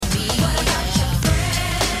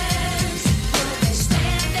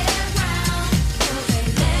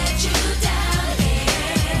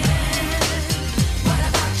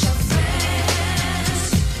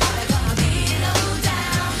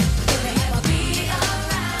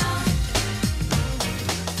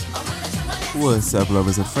What's up,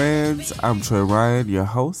 lovers and friends? I'm Troy Ryan, your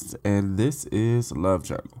host, and this is Love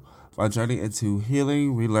Journal, my journey into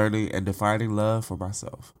healing, relearning, and defining love for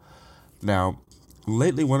myself. Now,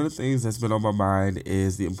 lately, one of the things that's been on my mind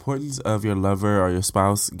is the importance of your lover or your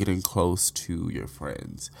spouse getting close to your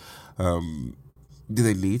friends. Um, do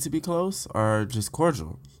they need to be close or just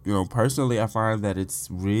cordial? Personally, I find that it's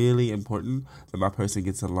really important that my person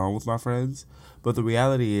gets along with my friends, but the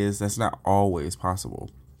reality is that's not always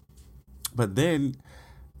possible. But then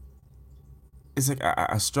it's like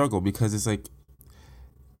I struggle because it's like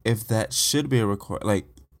if that should be a like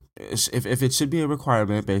if it should be a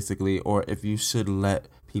requirement basically, or if you should let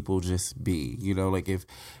people just be, like if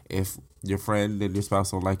your friend and your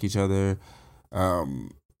spouse don't like each other,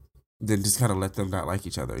 um, then just kind of let them not like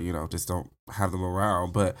each other, just don't have them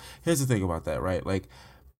around. But here's the thing about that, right? Like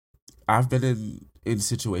I've been in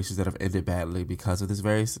situations that have ended badly because of this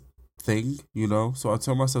very thing, So I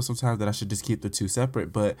tell myself sometimes that I should just keep the two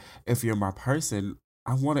separate. But if you're my person,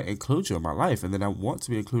 I want to include you in my life, and then I want to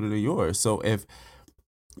be included in yours. So if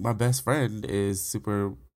my best friend is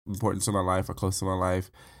super important to my life or close to my life,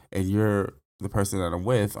 and you're the person that I'm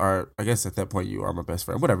with, or I guess at that point you are my best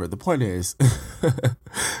friend, whatever. The point is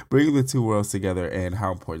bringing the two worlds together and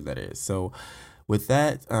how important that is. So with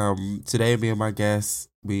that, today me and my guests,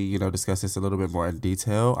 we, discuss this a little bit more in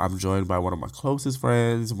detail. I'm joined by one of my closest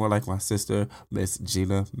friends, more like my sister, Miss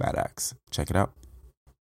Gina Maddox. Check it out.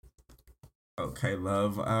 Okay,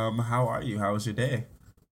 love. How are you? How was your day?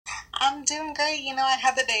 I'm doing great. I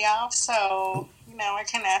had the day off, so, I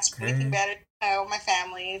couldn't ask for anything Okay. better. My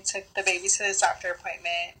family took the baby to his doctor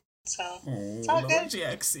appointment, so it's Oh, all no good.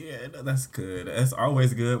 rejection. That's good. It's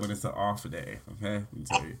always good when it's an off day. Okay, let me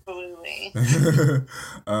tell Absolutely. you.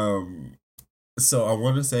 So I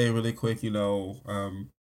want to say really quick, the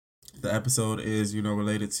episode is,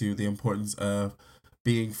 related to the importance of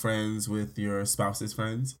being friends with your spouse's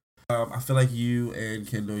friends. I feel like you and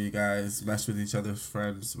Kendall, you guys mesh with each other's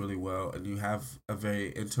friends really well, and you have a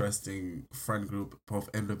very interesting friend group, both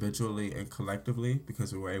individually and collectively,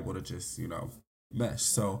 because we were able to just, mesh.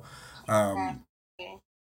 So, um, Absolutely.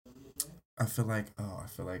 I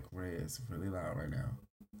feel like Ray is really loud right now.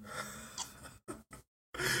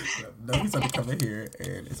 No, he's gonna come in here,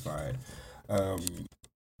 and it's fine. Um,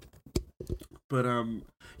 but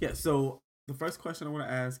yeah. So the first question I want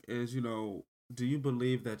to ask is, do you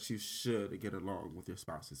believe that you should get along with your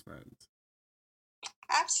spouse's friends?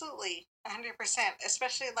 Absolutely. 100%.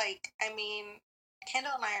 Especially,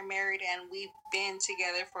 Kendall and I are married and we've been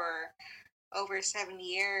together for over 7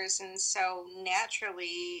 years. And so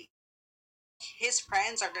naturally, his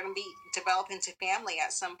friends are going to be developed into family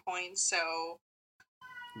at some point. So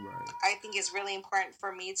Right. I think it's really important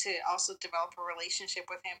for me to also develop a relationship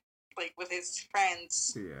with him, like with his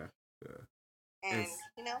friends. Yeah. Yeah. And, It's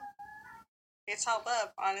it's all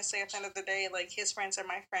love, honestly, at the end of the day. Like, his friends are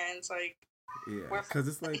my friends. Like, yeah, we're because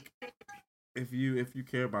it's like if you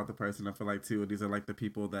care about the person, I feel like too, these are like the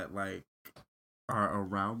people that like are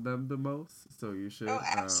around them the most. So you oh, should.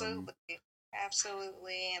 absolutely.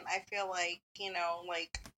 Absolutely. And I feel like,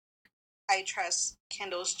 I trust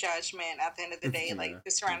Kendall's judgment at the end of the It's day, like, yeah.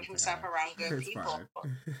 to surround himself Okay. around good It's people.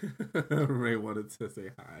 fine. Ray wanted to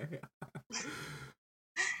say hi.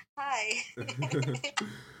 Hi.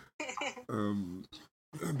 um,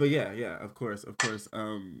 but yeah, yeah, of course, of course.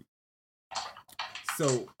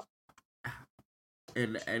 So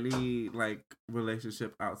in any like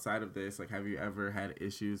relationship outside of this, like, have you ever had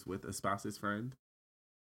issues with a spouse's friend?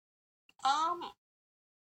 um,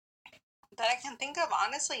 that I can think of,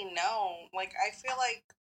 honestly, no. Like, I feel like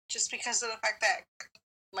just because of the fact that,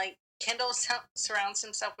 like, Kendall surrounds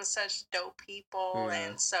himself with such dope people, Yeah,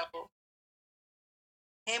 and so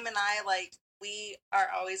him and I, like, we are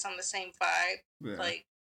always on the same vibe, yeah, like,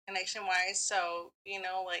 connection wise. So,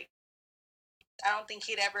 like, I don't think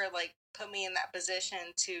he'd ever, like, put me in that position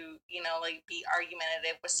to, like, be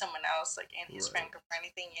argumentative with someone else, like, in his friend right. group or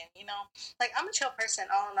anything. And, like, I'm a chill person.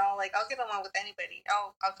 All in all, like, I'll get along with anybody.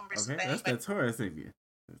 I'll converse Okay, with that's anybody. that Taurus in you.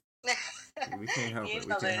 We can't help You it. We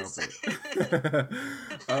know can't help this. it.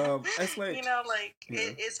 It's like Like,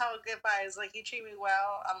 yeah, it's all good vibes. Like, you treat me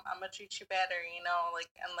well, I'm gonna treat you better. Like,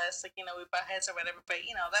 unless, like, we butt heads or whatever. But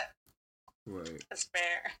right. that's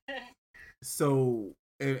fair. So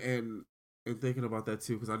and thinking about that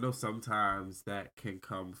too, because I know sometimes that can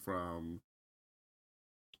come from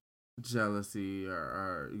jealousy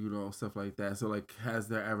or stuff like that. So like, has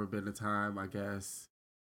there ever been a time, I guess,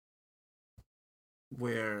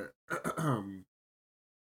 where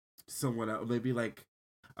someone else maybe like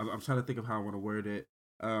I'm trying to think of how I want to word it,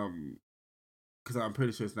 um because I'm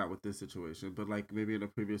pretty sure it's not with this situation, but like maybe in a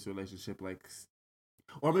previous relationship, like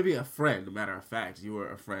or maybe a friend. Matter of fact, you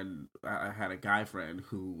were a friend. I had a guy friend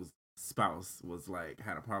whose spouse was like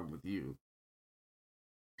had a problem with you.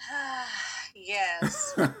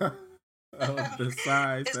 Yes. Oh, the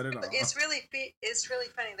size said it all. It's really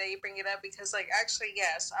funny that you bring it up because like actually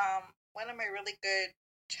yes, one of my really good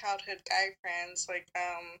childhood guy friends, like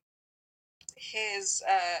his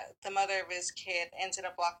the mother of his kid ended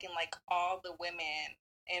up blocking like all the women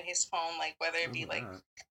in his phone, like whether it Oh be my like god.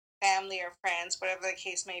 family or friends, whatever the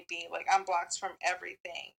case may be. Like I'm blocked from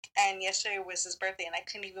everything. And yesterday was his birthday, and I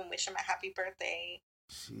couldn't even wish him a happy birthday.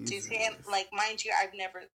 Do you see? Jesus. Like, mind you, I've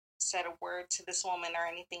never said a word to this woman or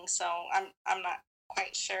anything, so I'm not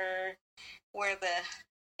quite sure where the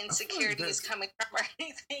I feel like insecurity is that's coming from or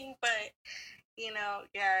anything, but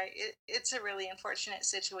yeah, it's a really unfortunate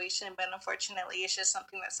situation, but unfortunately, it's just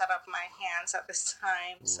something that's out of my hands at this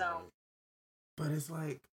time. So, right. But it's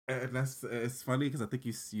like, and that's it's funny because I think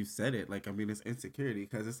you said it. Like, I mean, it's insecurity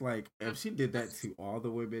because it's like if she did that to all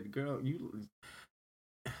the women, girl, you,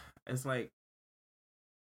 it's like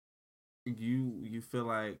you feel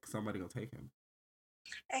like somebody gonna take him.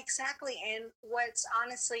 exactly. And what's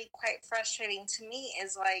honestly quite frustrating to me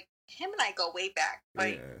is like him and I go way back.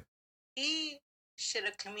 Like, Yeah, he should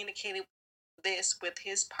have communicated this with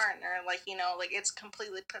his partner. Like, like it's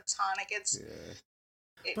completely platonic. yeah.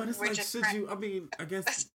 But it's We're like, just should friends. you? I mean, I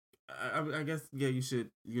guess, I guess, yeah, you should,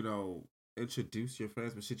 introduce your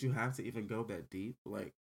friends, but should you have to even go that deep?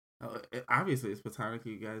 Like, obviously, it's platonic.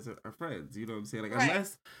 You guys are friends. You know what I'm saying? Like, Right.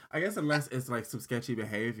 unless it's like some sketchy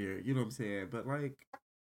behavior. You know what I'm saying? But like,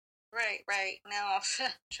 Right. No,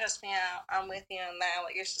 trust me, I'm with you on that.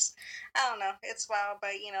 Like, it's just, I don't know. It's wild,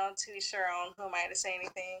 but, to each their own. Who am I to say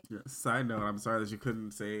anything? yeah, side note, I'm sorry that you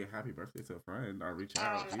couldn't say happy birthday to a friend or reach I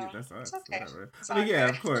out. don't Gee, know. that It's sucks. okay. Whatever. It's I all mean, yeah, good.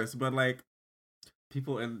 of course, but like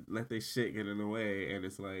people and let they shit get in the way, and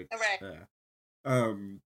it's like, Right. yeah.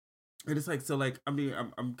 Um, and it's like so, like I mean,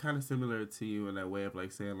 I'm kind of similar to you in that way of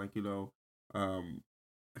like saying like um,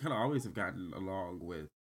 I kind of always have gotten along with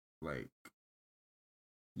like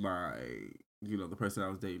my the person I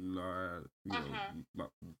was dating or Mm-hmm.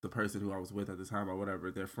 the person who I was with at the time or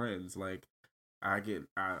whatever. They're friends. Like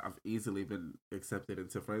I've easily been accepted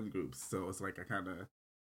into friend groups, so it's like I kind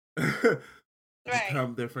of Right.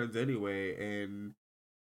 become their friends anyway, and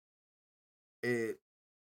it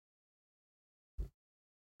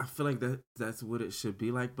I feel like that's what it should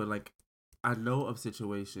be like, but like I know of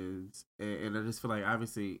situations, and I just feel like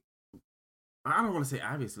obviously I don't want to say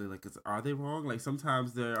obviously like are they wrong? Like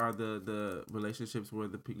sometimes there are the relationships where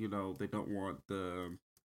they don't want the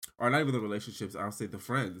or not even the relationships. I'll say the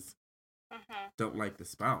friends Mm-hmm. don't like the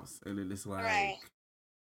spouse, and then it's Right. like,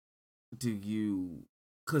 do you?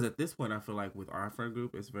 Because at this point, I feel like with our friend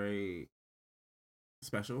group, it's very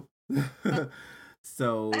special.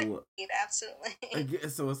 So Absolutely. I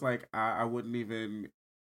guess so. It's like I wouldn't even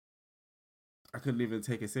I couldn't even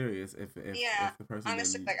take it serious Yeah, if the person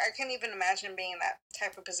honestly, didn't. like I can't even imagine being in that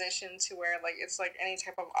type of position to where like it's like any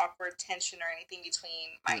type of awkward tension or anything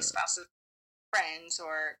between my Yeah, spouse's friends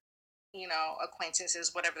or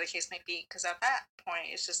acquaintances, whatever the case may be. Because at that point,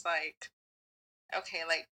 it's just like, okay,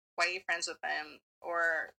 like why are you friends with them,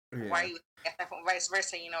 or why are yeah, you at that point, vice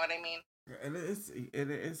versa. You know what I mean? and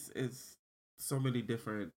it's so many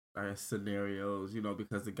different scenarios,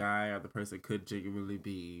 because the guy or the person could genuinely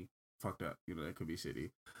be fucked up. That could be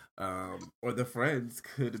shitty, or the friends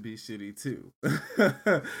could be shitty too.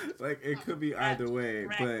 Like it could be either way,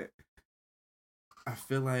 Right. but I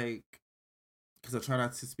feel like because I try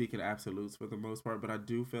not to speak in absolutes for the most part, but I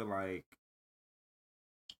do feel like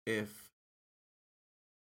if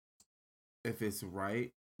if it's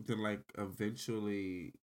right, then like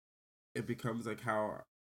eventually it becomes like how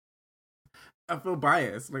I feel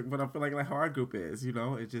biased, like, but I feel like how our group is,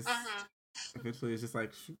 it just Mm-hmm. eventually it's just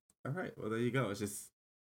like, shoot, all right, well there you go. It's just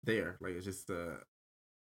there, like it's just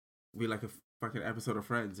be like a fucking episode of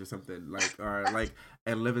Friends or something, like or like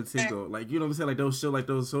and Living Single, like what I'm saying, like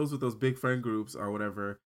those shows with those big friend groups or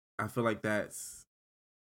whatever. I feel like that's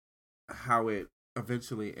how it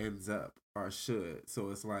eventually ends up or should.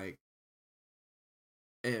 So it's like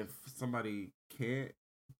if somebody can't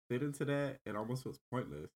fit into that, it almost feels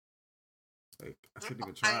pointless. Like I shouldn't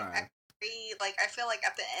even I try. agree. Like I feel like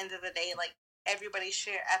at the end of the day, like everybody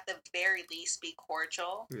should at the very least be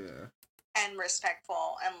cordial Yeah. and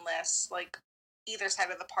respectful, unless like either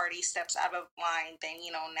side of the party steps out of line. Then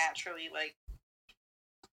naturally, like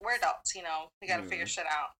we're adults. We got to figure Yeah. shit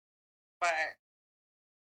out. But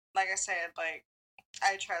like I said, like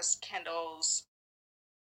I trust Kendall's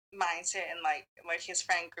mindset and like his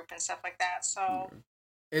friend group and stuff like that. So Yeah.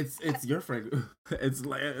 It's your friend. It's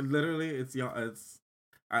like literally it's y'all. It's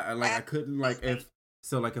I like I couldn't like absolutely,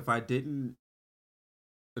 So like if I didn't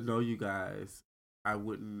know you guys, I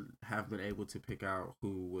wouldn't have been able to pick out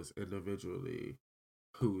who was individually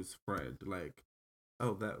whose friend. Like,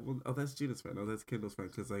 oh that's Gina's friend. Oh, that's Kendall's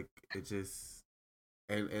friend. Because like it just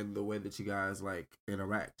and the way that you guys like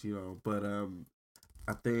interact, you know. But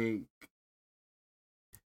I think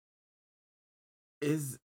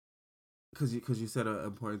is because you said an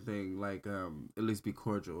important thing like at least be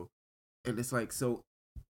cordial, and it's like so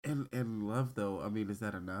in love though. I mean, is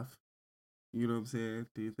that enough? You know what I'm saying?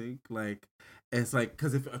 Do you think like it's like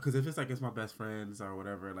because if it's like it's my best friends or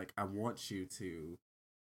whatever, like I want you to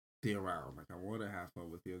be around, like I want to have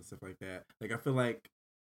fun with you and stuff like that. Like I feel like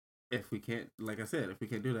if we can't, like I said, if we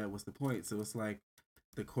can't do that, what's the point? So it's like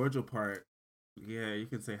the cordial part. Yeah, you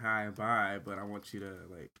can say hi and bye, but I want you to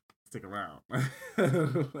like stick around,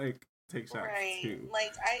 like take shots Right. too.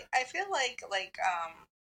 Like I feel like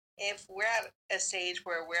if we're at a stage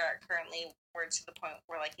where we're at currently, we're to the point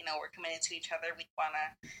where like, we're committed to each other, we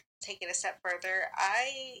wanna take it a step further.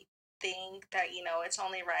 I think that, it's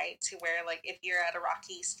only right to where like if you're at a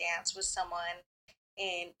rocky stance with someone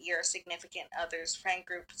in your significant other's friend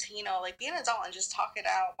group to, like be an adult and just talk it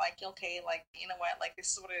out, like, okay, like, you know what, like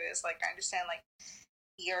this is what it is. Like I understand like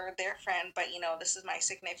you're their friend, but this is my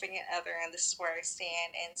significant other and this is where I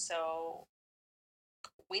stand, and so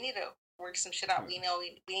we need to work some shit out. Yeah.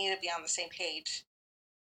 We need to be on the same page.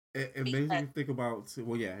 It makes Because me think about.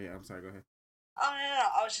 Well, yeah. I'm sorry. Go ahead. oh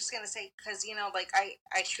no, I was just gonna say because like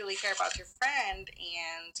I truly care about your friend,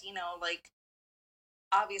 and like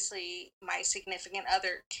obviously my significant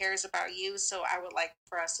other cares about you, so I would like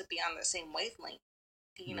for us to be on the same wavelength.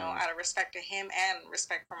 Right. Out of respect to him and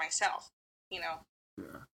respect for myself. You know.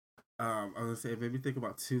 Yeah. I was gonna say it made me think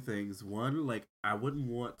about two things. One, like I wouldn't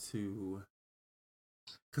want to,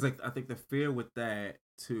 because like I think the fear with that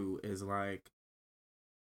too is like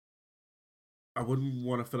I wouldn't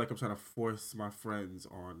want to feel like I'm trying to force my friends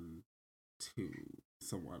on to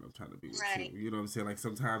someone I'm trying to be with too. Right. You know what I'm saying? Like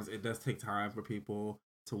sometimes it does take time for people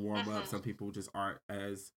to warm up. Mm-hmm. Some people just aren't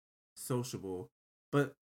as sociable.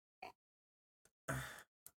 But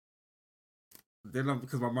then I'm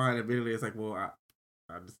because my mind immediately is like, well,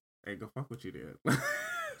 I just ain't gonna fuck with you then.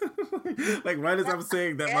 Like right as No, I'm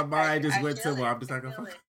saying that, my I mind just I went to, feel well, it. I'm just I not gonna feel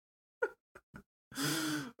fuck. it.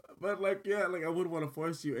 But like, yeah, like I wouldn't want to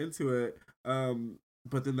force you into it.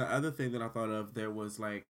 But then the other thing that I thought of there was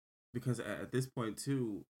like because at this point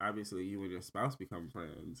too, obviously you and your spouse become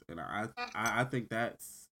friends, and I think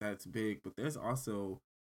that's big. But there's also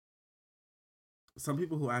some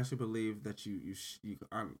people who actually believe that you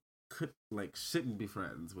could like shouldn't be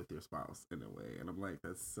friends with your spouse in a way, and I'm like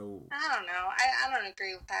that's so I don't know. I don't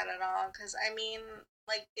agree with that at all. Because, I mean,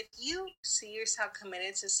 like, if you see yourself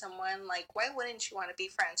committed to someone, like, why wouldn't you want to be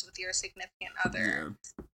friends with your significant other? yeah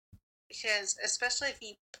Because, especially if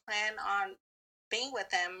you plan on being with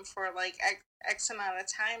them for, like, X amount of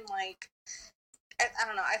time, like, I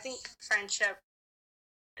don't know. I think friendship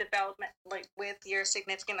development, like, with your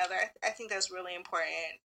significant other, I think that's really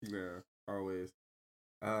important. yeah always.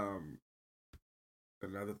 Um,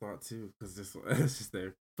 another thought too, because this it's just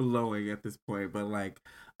they're flowing at this point. But like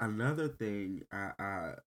another thing,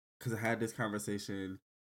 because I had this conversation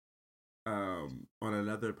on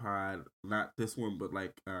another pod, not this one, but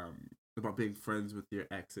like about being friends with your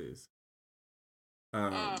exes.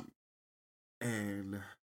 Mm, Um, and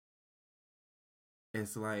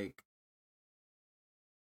it's like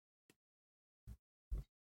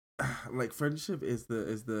friendship is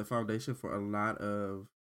the foundation for a lot of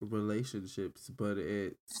relationships, but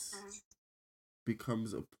it's mm,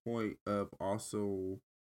 becomes a point of also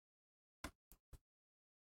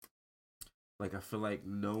like I feel like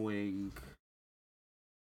knowing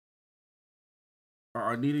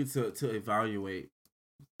or needing to evaluate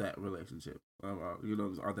that relationship,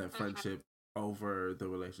 or that mm, friendship over the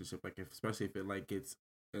relationship. Like, if, especially if it like gets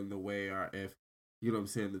in the way, or if you know what I'm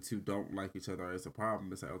saying, the two don't like each other, or it's a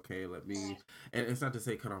problem. It's like okay, let me. mm. And it's not to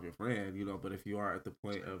say cut off your friend, but if you are at the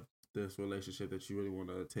point of this relationship that you really want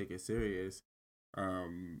to take it serious,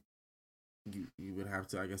 um, you would have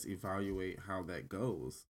to, I guess, evaluate how that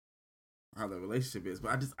goes, how the relationship is.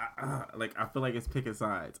 But like I feel like it's picking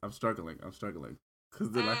sides. I'm struggling.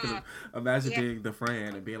 Because then I can Mm. imagine Yeah, being the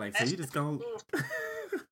friend and being like, so that's you just just, go. ooh.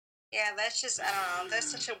 Yeah, that's just I don't know.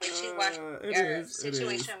 That's such a wishy washy It is. It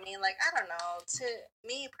situation. is. I mean, like I don't know. To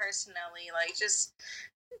me personally, like just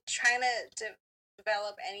trying to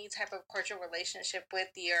develop any type of cordial relationship with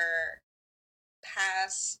your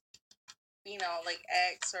past, like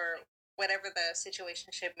ex or whatever the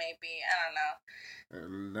situationship may be. I don't know.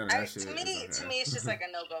 And none of I that shit to is me to me it's just okay. like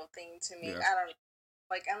a no go thing to me. Yeah. I don't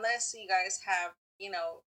like unless you guys have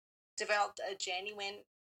developed a genuine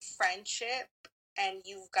friendship and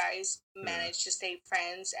you guys Yeah. managed to stay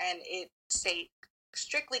friends and it stayed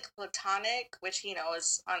strictly platonic, which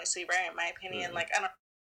is honestly rare in my opinion. Yeah. Like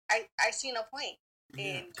I see no point Yeah.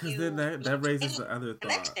 in Because then you that raises maintaining the other thought.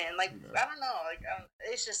 connection. Like You know. I don't know, like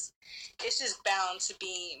it's just bound to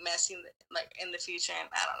be messy like in the future, and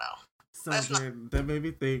I don't know. So That's not then that made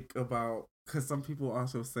me think about, because some people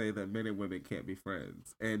also say that men and women can't be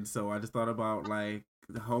friends, and so I just thought about like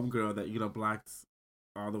the homegirl that blocks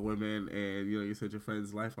all the women, and you said your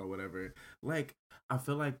friend's life or whatever. Like I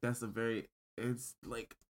feel like that's a very, it's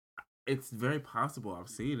like it's very possible. I've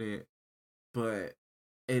seen it, but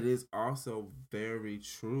it is also very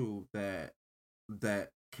true that that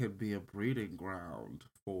can be a breeding ground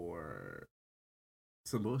for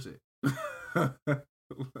some bullshit.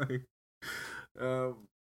 Like, um,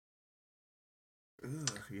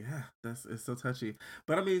 ugh, yeah, it's so touchy.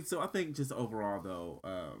 But I mean, so I think just overall though,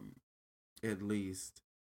 at least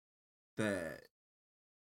that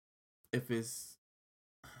if it's,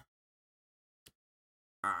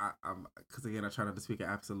 I'm because again I try not to speak in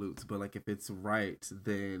absolutes, but like if it's right,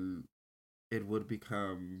 then it would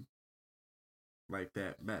become like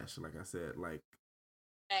that mesh. Like I said, right.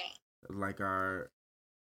 like our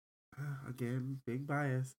again being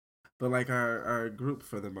biased, but like our group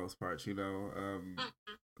for the most part, Mhm.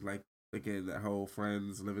 like again that whole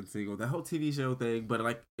friends living single, that whole TV show thing, but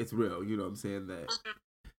like it's real, you know what I'm saying, that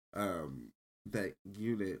Mhm. that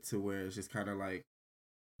unit to where it's just kind of like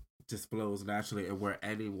just flows naturally, and where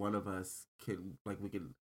any one of us can, like, we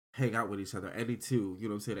can hang out with each other, any two, you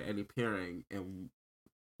know what I'm saying, at any pairing, and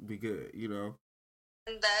be good.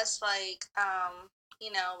 And that's like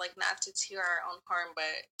like not to toot our own horn, but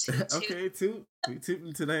to Okay, toot, we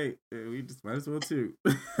tooting today. We just might as well toot.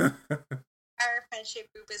 our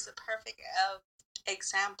friendship group is a perfect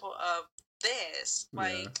example of this. Yeah,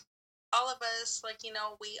 Like all of us, like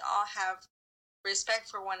we all have respect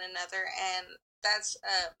for one another, and that's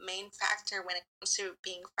a main factor when it comes to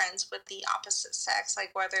being friends with the opposite sex,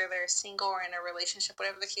 like whether they're single or in a relationship,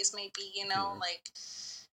 whatever the case may be. yeah, Like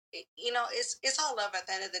it's all love at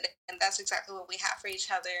the end of the day, and that's exactly what we have for each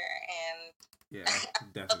other. And yeah, I love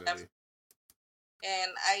that, definitely.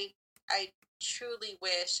 and I truly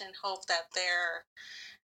wish and hope that their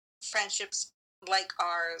friendships like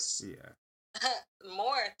ours Yeah,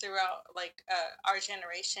 more throughout like our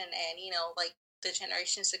generation, and like the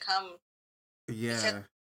generations to come, because yeah,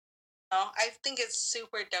 I think it's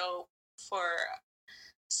super dope for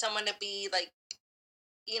someone to be like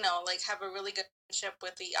like have a really good friendship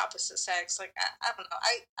with the opposite sex. Like I don't know,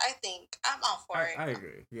 I think I'm all for I it.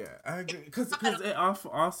 agree. Yeah, I agree. Because it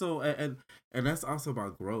also and that's also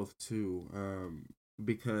about growth too.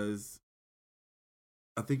 Because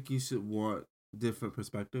I think you should want different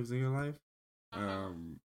perspectives in your life. Mhm.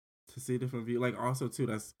 Um, to see different view. Like also too,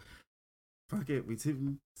 that's fuck it. We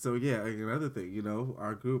too. So yeah, like another thing.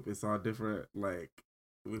 Our group is all different. Like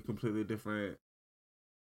we're completely different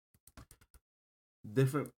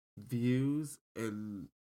views and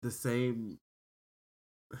the same.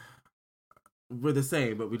 We're the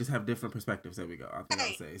same, but we just have different perspectives. There we go. I think I would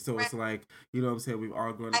Right, say. So right. it's like, you know what I'm saying? We've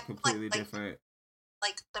all grown I up feel like completely different.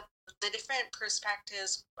 the different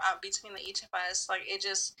perspectives between each of us, like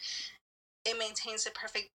it maintains a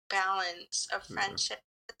perfect balance of Yeah. friendship.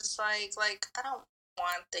 It's like I don't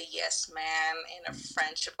want the yes man in a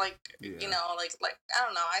friendship. Like Yeah. like I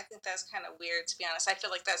don't know. I think that's kind of weird, to be honest. I feel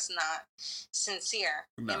like that's not sincere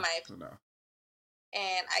in No, my opinion. no.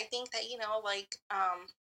 And I think that like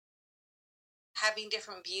having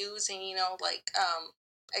different views and like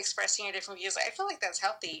expressing your different views, I feel like that's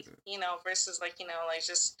healthy, versus like like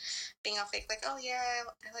just being all fake, like, oh yeah,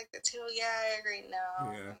 I like that too, yeah, I agree.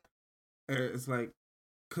 No. Yeah. And it's like,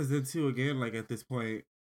 because then too, again, like at this point,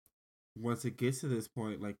 once it gets to this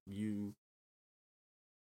point, like you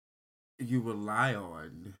rely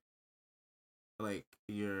on like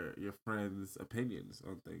your friends' opinions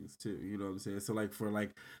on things too. You know what I'm saying? So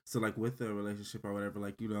like with the relationship or whatever,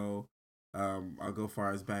 like I'll go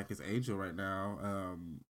far as back as Angel right now.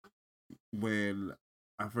 When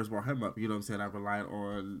I first brought him up, you know what I'm saying, I relied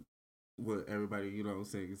on what everybody, you know what I'm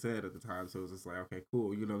saying, said at the time. So it was just like, okay,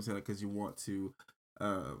 cool, you know what I'm saying, because you want to,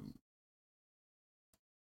 um,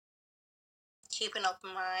 Keep an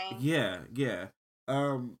open mind. yeah.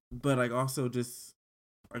 But like also just,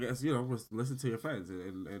 I guess, listen to your friends,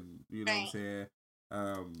 and you know what I'm Right. saying.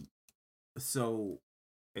 Um, so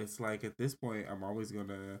it's like at this point, I'm always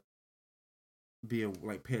gonna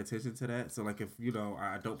like pay attention to that. So like if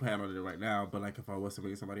I don't plan on it right now, but like if I was to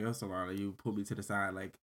bring somebody else around and you pull me to the side,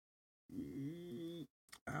 like, mm,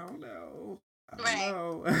 I don't know. I don't Right.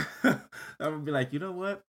 know. I'm gonna be like, you know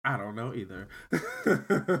what? I don't know either.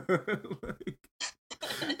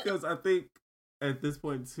 Because I think at this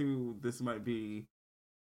point too, this might be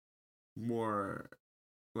more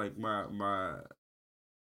like my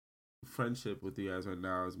friendship with you guys right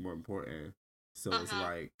now is more important. So it's Mm-hmm.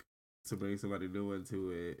 like to bring somebody new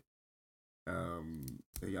into it, and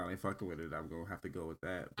y'all ain't fucking with it, I'm gonna have to go with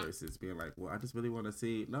that versus being like, well, I just really want to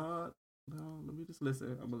see. No, no, let me just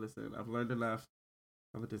listen. I'm gonna listen. I've learned enough.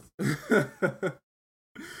 I'm gonna just.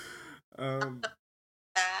 um.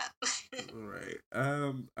 That. Right.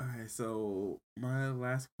 Okay. So my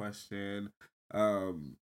last question.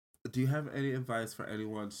 Um. Do you have any advice for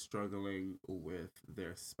anyone struggling with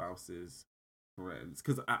their spouse's friends?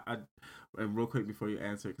 Because and real quick before you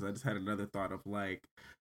answer, because I just had another thought of like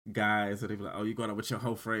guys that they be like, "Oh, you going out with your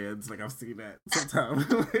whole friends?" Like I've seen that sometimes.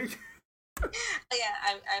 Like,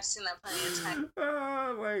 Yeah, I've seen that plenty of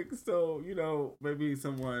times. like so, maybe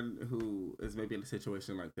someone who is maybe in a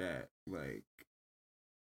situation like that, like,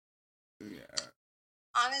 yeah,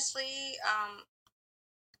 Honestly,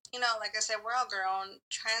 like I said, we're all grown.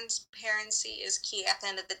 Transparency is key at the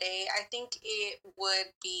end of the day. I think it would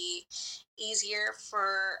be easier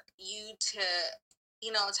for you to,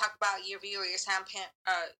 talk about your view or your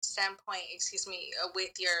standpoint, excuse me,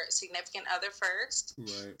 with your significant other first.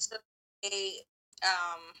 right, So they,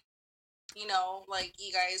 um, like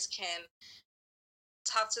you guys can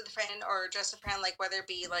talk to the friend or address a friend, like whether it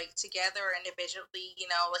be like together or individually,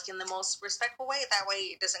 like in the most respectful way. That way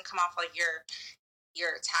it doesn't come off like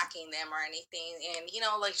you're attacking them or anything. And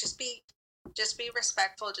like just be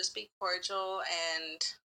respectful, just be cordial, and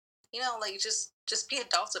like just be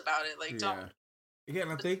adults about it. Like don't. yeah, yeah.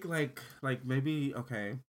 And I think like maybe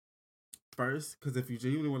okay first, because if you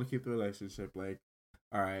genuinely want to keep the relationship, like,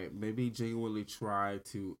 all right, maybe genuinely try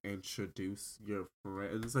to introduce your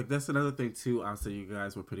friends. Like that's another thing too. I'll say you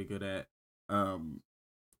guys were pretty good at um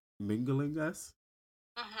mingling us.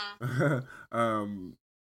 Mm-hmm. um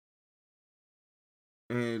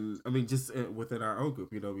and I mean, just within our own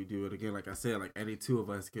group, we do it again. Like I said, like any two of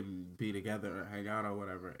us can be together or hang out or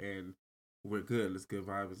whatever, and we're good. It's good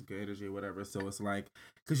vibes, it's good energy, or whatever. So it's like,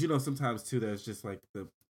 because sometimes too, there's just like the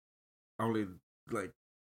only like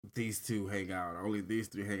these two hang out, only these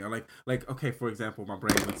three hang out. Like okay, for example, my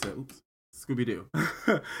brain would say, "Oops, Scooby Doo,"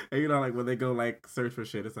 and like when they go like search for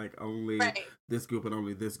shit, it's like only Right. this group and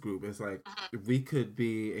only this group. It's like Mm-hmm. we could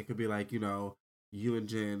be, it could be like you and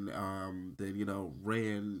Jen, then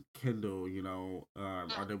Ray and Kendall,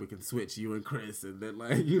 or then we can switch you and Chris, and then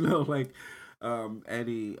like like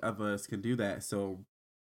any of us can do that. So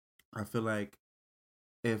I feel like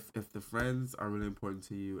if the friends are really important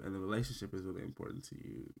to you and the relationship is really important to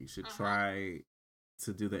you, you should Mm-hmm. try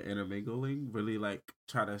to do the intermingling. Really like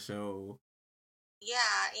try to show Yeah,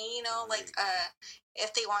 and like like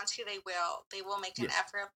if they want to, they will make an yeah,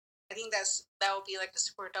 effort. I think that would be like a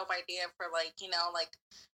super dope idea for like like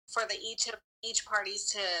for the each parties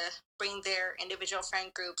to bring their individual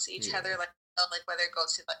friend groups each other, yeah, like like whether it go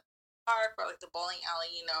to the park or like the bowling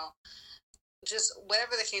alley, just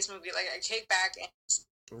whatever the case may be, like I kick back and just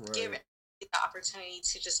give right, it the opportunity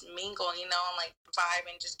to just mingle, and like vibe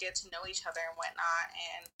and just get to know each other and whatnot,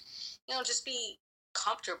 and just be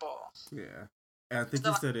comfortable. yeah. And I think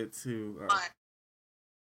So you said it too. like,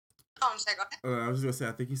 I'm sorry, go ahead. I was gonna say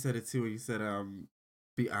I think you said it too. When you said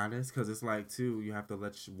be honest, because it's like two, you have to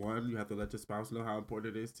you have to let your spouse know how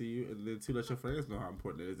important it is to you, and then two, let your friends know how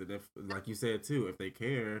important it is. And if, like you said too, if they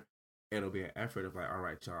care, it'll be an effort of like, all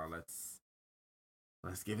right, y'all,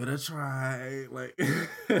 let's give it a try. Like,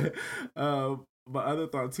 my other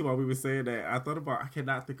thought too, while we were saying that, I thought about, I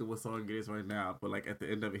cannot think of what song it is right now, but like at the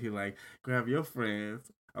end of it, he like, grab your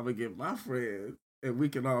friends, I'm gonna get my friends, and we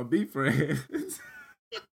can all be friends.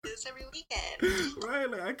 Do this every weekend. Right?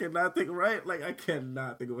 Like I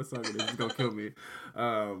cannot think of what song it is. It's gonna kill me.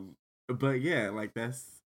 But yeah, like that's,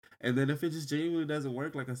 and then if it just genuinely doesn't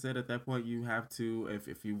work, like I said, at that point you have to,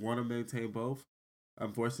 if you want to maintain both,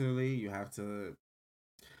 unfortunately, you have to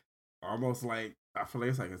almost like, I feel like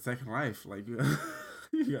it's like a second life. Like you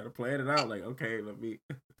gotta plan it out. Like okay, let me.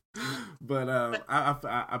 But But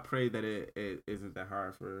I pray that it isn't that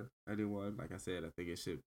hard for anyone. Like I said, I think it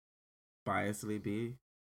should biasly be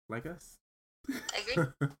like us. I agree.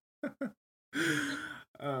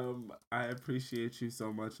 I appreciate you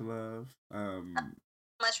so much, love.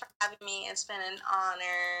 Much for having me. It's been an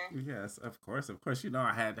honor. Yes, of course, of course.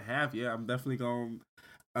 I had to have you. I'm definitely going.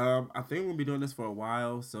 I think we'll be doing this for a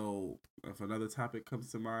while. So if another topic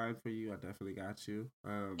comes to mind for you, I definitely got you.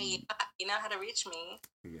 You you know how to reach me.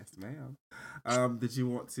 Yes, ma'am. Did you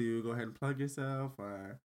want to go ahead and plug yourself,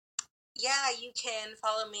 or? Yeah, you can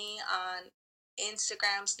follow me on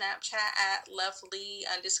Instagram, Snapchat at lovely_GEE.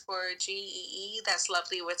 That's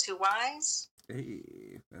lovely with 2 Y's.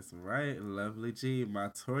 Hey, that's right. Lovely G, my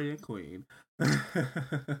Torian queen.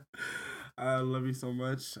 I love you so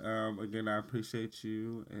much. Again, I appreciate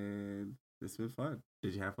you, and it's been fun.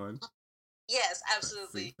 Did you have fun? Yes, See,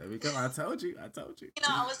 absolutely. there we go. I told you. I told you.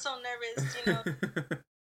 I was so nervous, but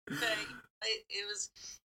it was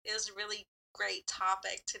a really great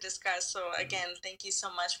topic to discuss. So again, thank you so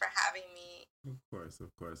much for having me. Of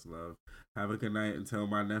course, love. Have a good night and tell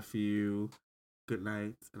my nephew good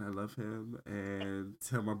night and I love him. And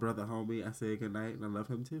tell my brother homie I say good night and I love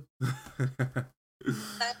him too.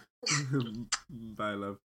 Bye,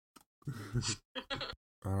 love.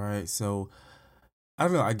 All right, so I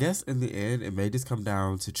don't know. I guess in the end, it may just come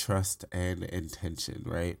down to trust and intention,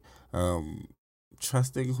 right?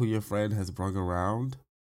 Trusting who your friend has brought around,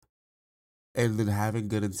 and then having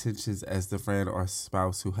good intentions as the friend or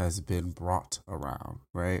spouse who has been brought around,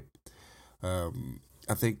 right?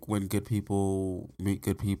 I think when good people meet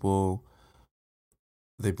good people,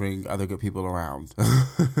 they bring other good people around.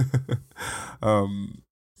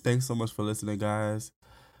 Thanks so much for listening, guys.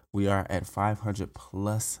 We are at 500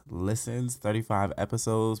 plus listens, 35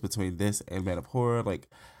 episodes between this and Man of Horror. Like,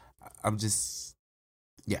 I'm just,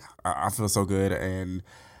 yeah, I feel so good. And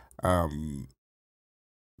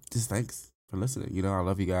just thanks for listening. I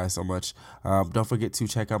love you guys so much. Don't forget to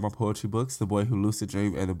check out my poetry books, The Boy Who Lucid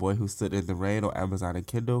Dreamed and The Boy Who Stood in the Rain, on Amazon and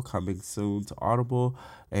Kindle, coming soon to Audible.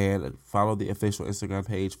 And follow the official Instagram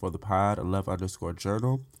page for the pod,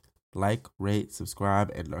 love_journal. Like, rate,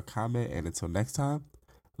 subscribe, and comment. And until next time,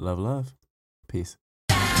 love. Peace.